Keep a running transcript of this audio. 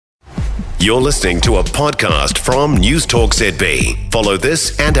You're listening to a podcast from News Talk ZB. Follow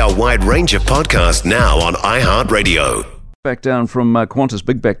this and our wide range of podcasts now on iHeartRadio. Back down from Qantas,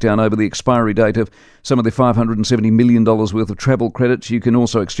 big back down over the expiry date of some of the $570 million worth of travel credits. You can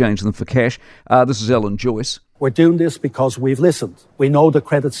also exchange them for cash. This is Ellen Joyce. We're doing this because we've listened. We know the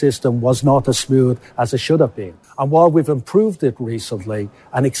credit system was not as smooth as it should have been. And while we've improved it recently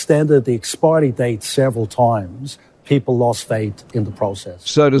and extended the expiry date several times, people lost faith in the process.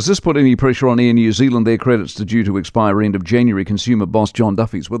 So does this put any pressure on Air New Zealand? Their credits are due to expire end of January. Consumer boss Jon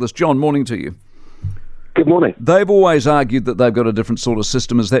Duffy's with us. John, morning to you. Good morning. They've always argued that they've got a different sort of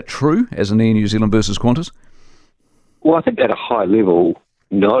system. Is that true, as in Air New Zealand versus Qantas? Well, I think at a high level,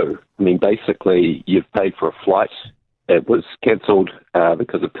 no. I mean, basically, you've paid for a flight. It was cancelled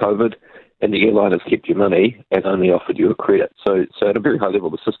because of COVID, and the airline has kept your money and only offered you a credit. So at a very high level,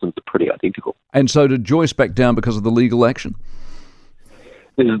 the systems are pretty identical. And so did Joyce back down because of the legal action?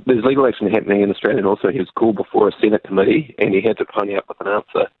 There's legal action happening in Australia, and also he was called before a Senate committee, and he had to pony up with an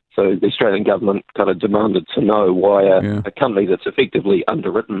answer. So the Australian government kind of demanded to know why a company that's effectively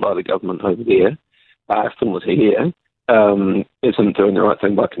underwritten by the government over there, similar to here, isn't doing the right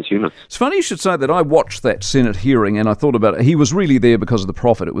thing by consumers. It's funny you should say that. I watched that Senate hearing and I thought about it. He was really there because of the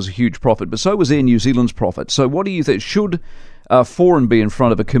profit. It was a huge profit, but so was Air New Zealand's profit. So what do you think? Should Foreign be in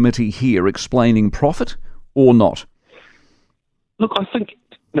front of a committee here explaining profit or not? Look, I think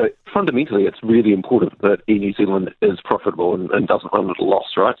fundamentally it's really important that Air New Zealand is profitable and doesn't run at a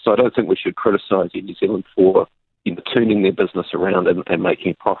loss, right? So I don't think we should criticise Air New Zealand for turning their business around and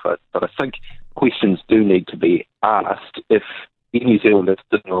making a profit. But I think questions do need to be asked if Air New Zealand is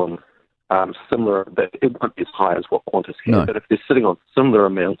sitting on similar, but it won't be as high as what Qantas can, but if they're sitting on similar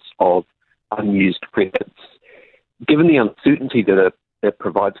amounts of unused credits, given the uncertainty that it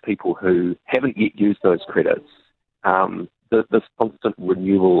provides people who haven't yet used those credits, this constant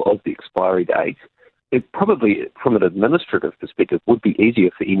renewal of the expiry date, it probably, from an administrative perspective, would be easier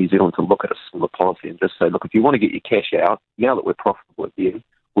for Air New Zealand to look at a similar policy and just say, look, if you want to get your cash out, now that we're profitable again,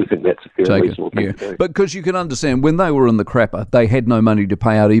 we think that's a fair and reasonable thing to do. But because you can understand, when they were in the crapper, they had no money to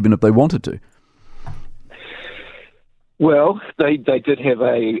pay out even if they wanted to. Well, they did have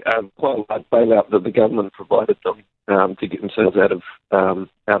a quite a large bailout that the government provided them to get themselves out of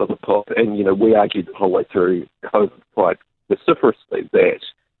the pot. And, we argued the whole way through COVID quite vociferously that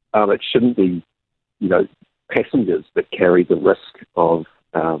it shouldn't be passengers that carry the risk of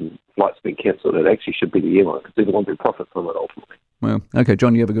flights being cancelled. It actually should be the airline because they're the ones who profit from it ultimately. Well, okay,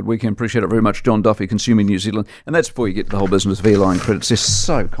 John, you have a good weekend. Appreciate it very much. Jon Duffy, Consumer New Zealand. And that's before you get to the whole business of airline credits. They're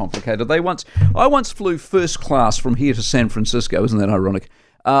so complicated. I once flew first class from here to San Francisco, isn't that ironic,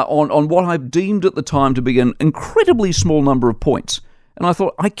 on what I deemed at the time to be an incredibly small number of points. And I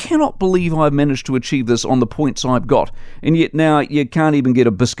thought, I cannot believe I've managed to achieve this on the points I've got. And yet now you can't even get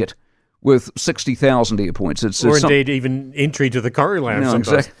a biscuit with 60,000 air points. Indeed even entry to the Corrie Lounge. No,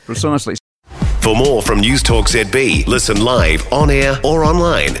 exactly, precisely. For more from News Talk ZB, listen live, on air or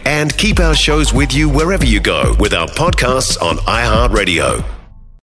online, and keep our shows with you wherever you go with our podcasts on iHeartRadio.